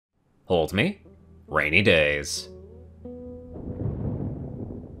Hold me. Rainy days.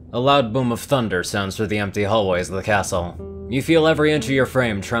 A loud boom of thunder sounds through the empty hallways of the castle. You feel every inch of your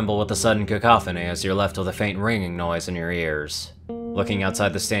frame tremble with a sudden cacophony as you're left with a faint ringing noise in your ears. Looking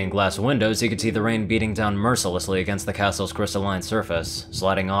outside the stained glass windows, you can see the rain beating down mercilessly against the castle's crystalline surface,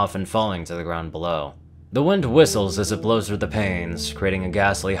 sliding off and falling to the ground below. The wind whistles as it blows through the panes, creating a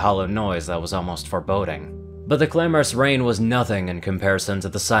ghastly hollow noise that was almost foreboding. But the clamorous rain was nothing in comparison to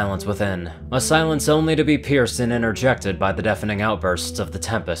the silence within, a silence only to be pierced and interjected by the deafening outbursts of the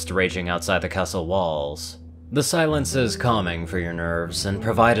tempest raging outside the castle walls. The silence is calming for your nerves and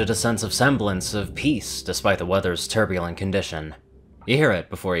provided a sense of semblance of peace despite the weather's turbulent condition. You hear it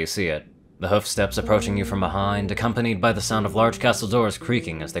before you see it, the hoofsteps approaching you from behind, accompanied by the sound of large castle doors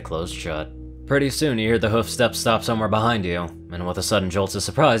creaking as they closed shut. Pretty soon you hear the hoofsteps stop somewhere behind you, and with a sudden jolt of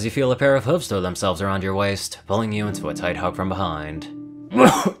surprise you feel a pair of hooves throw themselves around your waist, pulling you into a tight hug from behind.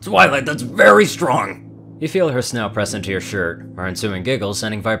 Twilight, that's very strong! You feel her snout press into your shirt, her ensuing giggles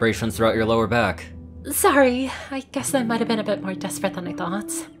sending vibrations throughout your lower back. Sorry, I guess I might have been a bit more desperate than I thought.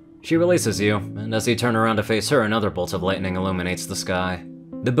 She releases you, and as you turn around to face her, another bolt of lightning illuminates the sky.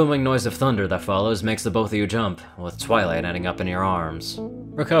 The booming noise of thunder that follows makes the both of you jump, with Twilight ending up in your arms.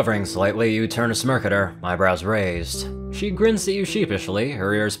 Recovering slightly, you turn to smirk at her, eyebrows raised. She grins at you sheepishly,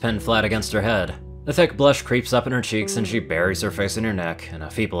 her ears pinned flat against her head. A thick blush creeps up in her cheeks and she buries her face in your neck in a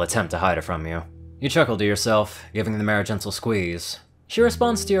feeble attempt to hide it from you. You chuckle to yourself, giving the mare a gentle squeeze. She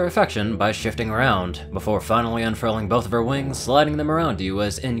responds to your affection by shifting around, before finally unfurling both of her wings, sliding them around you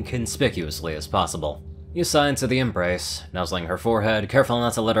as inconspicuously as possible. You sigh into the embrace, nuzzling her forehead, careful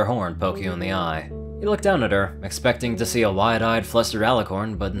not to let her horn poke you in the eye. You look down at her, expecting to see a wide-eyed, flustered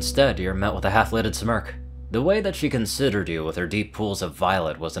alicorn, but instead you're met with a half-lidded smirk. The way that she considered you with her deep pools of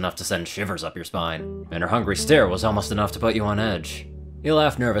violet was enough to send shivers up your spine, and her hungry stare was almost enough to put you on edge. You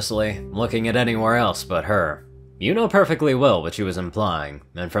laugh nervously, looking at anywhere else but her. You know perfectly well what she was implying,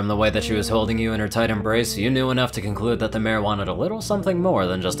 and from the way that she was holding you in her tight embrace, you knew enough to conclude that the mare wanted a little something more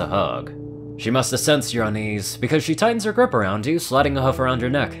than just a hug. She must have sensed your unease, because she tightens her grip around you, sliding a hoof around your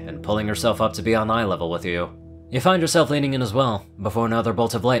neck, and pulling herself up to be on eye level with you. You find yourself leaning in as well, before another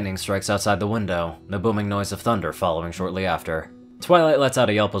bolt of lightning strikes outside the window, the booming noise of thunder following shortly after. Twilight lets out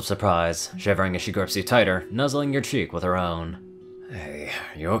a yelp of surprise, shivering as she grips you tighter, nuzzling your cheek with her own. Hey,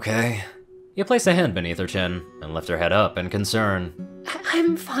 you okay? You place a hand beneath her chin, and lift her head up in concern.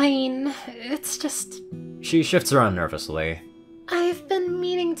 I'm fine. It's just... She shifts around nervously. I've been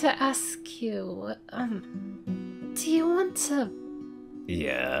meaning to ask you, do you want to...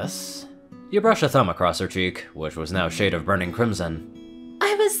 Yes? You brush a thumb across her cheek, which was now a shade of burning crimson.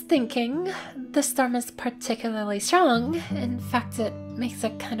 I was thinking, the storm is particularly strong. In fact, it makes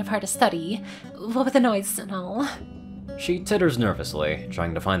it kind of hard to study, what with the noise and all. She titters nervously,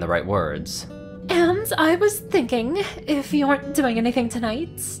 trying to find the right words. And I was thinking, if you aren't doing anything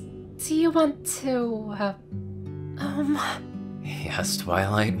tonight, do you want to, Yes,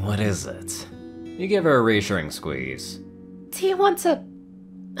 Twilight, what is it? You give her a reassuring squeeze. Do you want to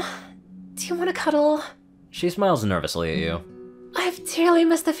cuddle? She smiles nervously at you. I've dearly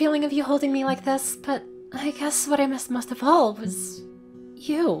missed the feeling of you holding me like this, but I guess what I missed most of all was...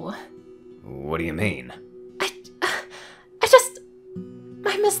 you. What do you mean?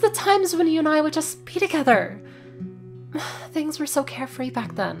 I miss the times when you and I would just be together. Things were so carefree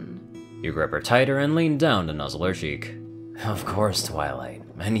back then. You grip her tighter and lean down to nuzzle her cheek. Of course, Twilight.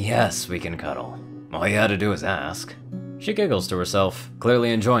 And yes, we can cuddle. All you had to do is ask. She giggles to herself,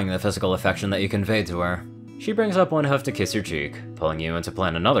 clearly enjoying the physical affection that you conveyed to her. She brings up one hoof to kiss your cheek, pulling you in to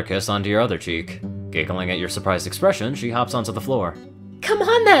plant another kiss onto your other cheek. Giggling at your surprised expression, she hops onto the floor. Come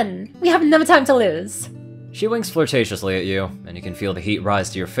on then! We have no time to lose! She winks flirtatiously at you, and you can feel the heat rise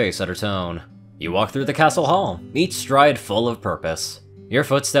to your face at her tone. You walk through the castle hall, each stride full of purpose. Your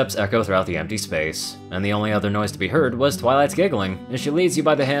footsteps echo throughout the empty space, and the only other noise to be heard was Twilight's giggling as she leads you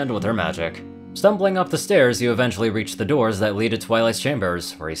by the hand with her magic. Stumbling up the stairs, you eventually reach the doors that lead to Twilight's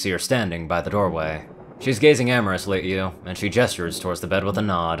chambers, where you see her standing by the doorway. She's gazing amorously at you, and she gestures towards the bed with a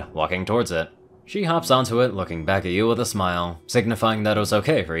nod, walking towards it. She hops onto it, looking back at you with a smile, signifying that it was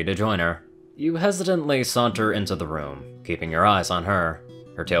okay for you to join her. You hesitantly saunter into the room, keeping your eyes on her.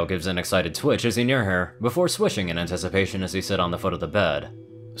 Her tail gives an excited twitch as you near her, before swishing in anticipation as you sit on the foot of the bed.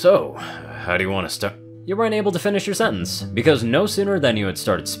 So, how do you want to start? You weren't able to finish your sentence, because no sooner than you had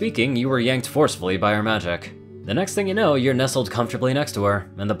started speaking, you were yanked forcefully by her magic. The next thing you know, you're nestled comfortably next to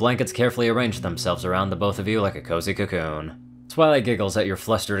her, and the blankets carefully arrange themselves around the both of you like a cozy cocoon. Twilight giggles at your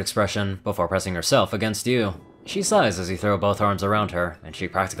flustered expression, before pressing herself against you. She sighs as you throw both arms around her, and she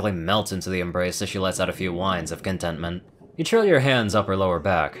practically melts into the embrace as she lets out a few whines of contentment. You trail your hands up her lower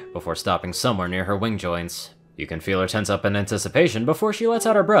back, before stopping somewhere near her wing joints. You can feel her tense up in anticipation before she lets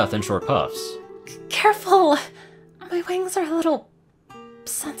out her breath in short puffs. Careful! My wings are a little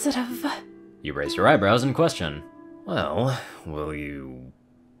sensitive. You raise your eyebrows in question. Well, will you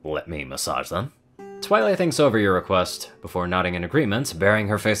let me massage them? Twilight thinks over your request, before nodding in agreement, burying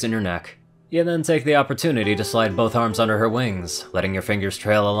her face in your neck. You then take the opportunity to slide both arms under her wings, letting your fingers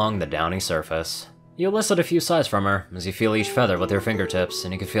trail along the downy surface. You elicit a few sighs from her, as you feel each feather with your fingertips,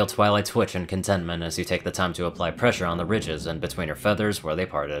 and you can feel Twilight twitch in contentment as you take the time to apply pressure on the ridges and between her feathers where they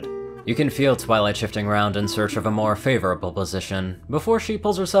parted. You can feel Twilight shifting around in search of a more favorable position, before she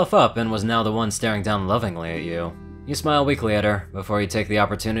pulls herself up and was now the one staring down lovingly at you. You smile weakly at her, before you take the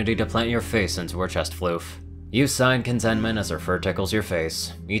opportunity to plant your face into her chest floof. You sigh in contentment as her fur tickles your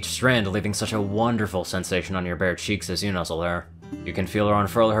face, each strand leaving such a wonderful sensation on your bare cheeks as you nuzzle her. You can feel her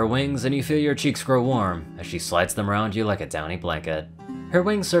unfurl her wings, and you feel your cheeks grow warm as she slides them around you like a downy blanket. Her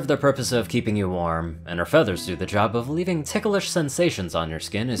wings serve the purpose of keeping you warm, and her feathers do the job of leaving ticklish sensations on your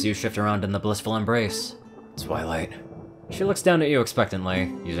skin as you shift around in the blissful embrace. Twilight. She looks down at you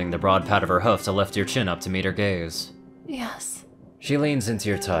expectantly, using the broad pat of her hoof to lift your chin up to meet her gaze. Yes. She leans into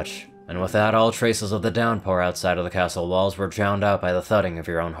your touch, and with that, all traces of the downpour outside of the castle walls were drowned out by the thudding of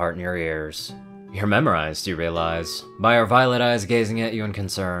your own heart in your ears. You're memorized, you realize, by her violet eyes gazing at you in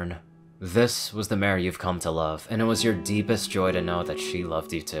concern. This was the mare you've come to love, and it was your deepest joy to know that she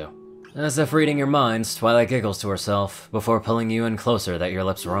loved you too. As if reading your minds, Twilight giggles to herself, before pulling you in closer that your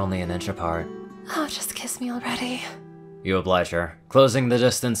lips were only an inch apart. Oh, just kiss me already. You oblige her, closing the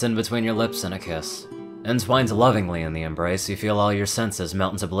distance in between your lips in a kiss. Entwined lovingly in the embrace, you feel all your senses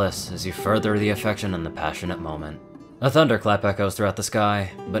melt into bliss as you further the affection and the passionate moment. A thunderclap echoes throughout the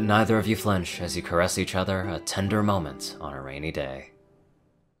sky, but neither of you flinch as you caress each other, a tender moment on a rainy day.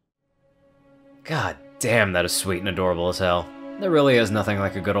 God damn, that is sweet and adorable as hell. There really is nothing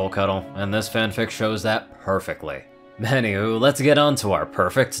like a good old cuddle, and this fanfic shows that perfectly. Anywho, let's get on to our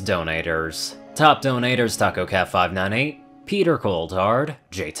perfect donators. Top donators: TacoCat598, Peter Coulthard,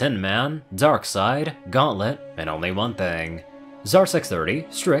 J10Man, Darkside, Gauntlet, and Only One Thing.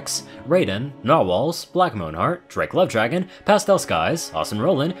 Zar630, Strix, Rayden, Narwhals, Blackmoonheart, Drake Lovedragon, Pastel Skies, Austin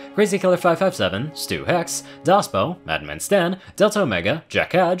Roland, Crazy Killer 557, Stu Hex, Daspo, Madman Stan, Delta Omega,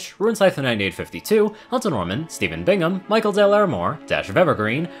 Jack Hadge, RuneCypher9852, Hunter Norman, Stephen Bingham, Michael Del Aramore, Dash of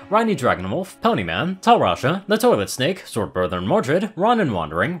Evergreen, Riney Dragonwolf, Ponyman, Talrasha, The Toilet Snake, Swordbrother Mordred, Ron and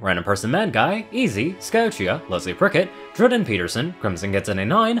Wandering, Random Person Man Guy, Easy, Skyuchia, Leslie Prickett, Druden Peterson, Crimson Gets an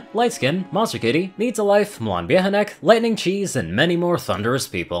A9, Lightskin, Monster Kitty, Needs a Life, Milan Biehanek, Lightning Cheese, and many more thunderous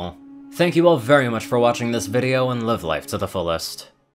people. Thank you all very much for watching this video and live life to the fullest.